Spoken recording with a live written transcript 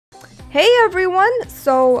Hey everyone!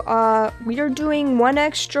 So, we are doing one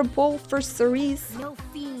extra pull for Cerise. No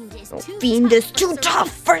fiend is too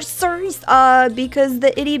tough for Cerise! Because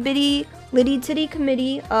the itty bitty litty titty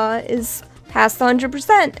committee, is past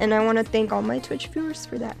 100%, and I want to thank all my Twitch viewers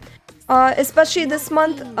for that. Especially this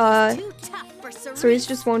month, Cerise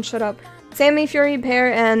just won't shut up. Sammy Fury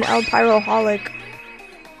Pear and El Pyroholic.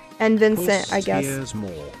 And Vincent, I guess.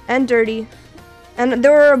 And Dirty. And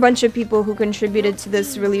there were a bunch of people who contributed to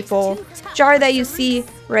this really full jar that you see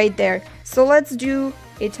right there. So let's do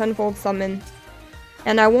a tenfold summon.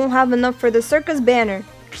 And I won't have enough for the circus banner.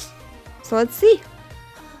 So let's see.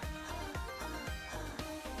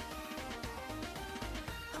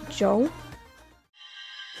 Joe?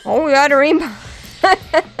 Oh, we got a rainbow.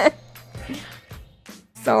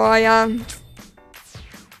 So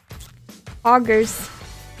augers.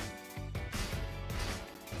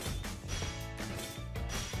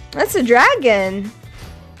 That's a dragon.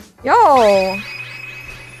 Yo.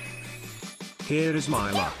 Here is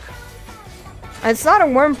my luck. It's not a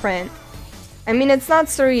worm print. I mean, it's not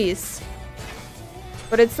Cerise.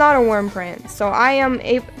 But it's not a worm print. So I am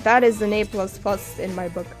A. That is an A++ in my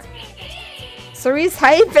book. Cerise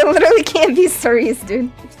hype? It literally can't be Cerise,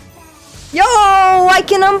 dude. Yo! I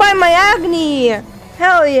can unbind my Agni!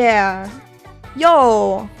 Hell yeah.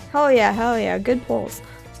 Yo. Hell yeah, hell yeah. Good pulls.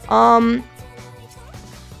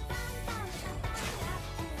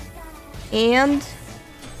 And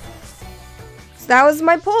so that was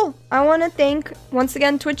my pull. I want to thank once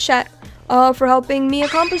again Twitch chat for helping me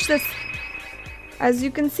accomplish this. As you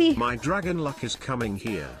can see, my dragon luck is coming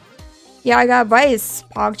here. Yeah, I got Vice,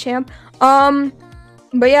 PogChamp.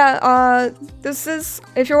 But yeah, this is,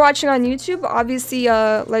 if you're watching on YouTube, obviously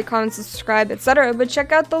like, comment, subscribe, etc. But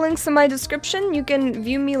check out the links in my description. You can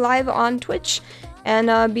view me live on Twitch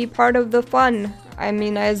and be part of the fun. I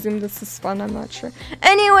mean, I assume this is fun, I'm not sure.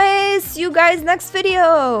 Anyways, see you guys next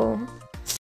video!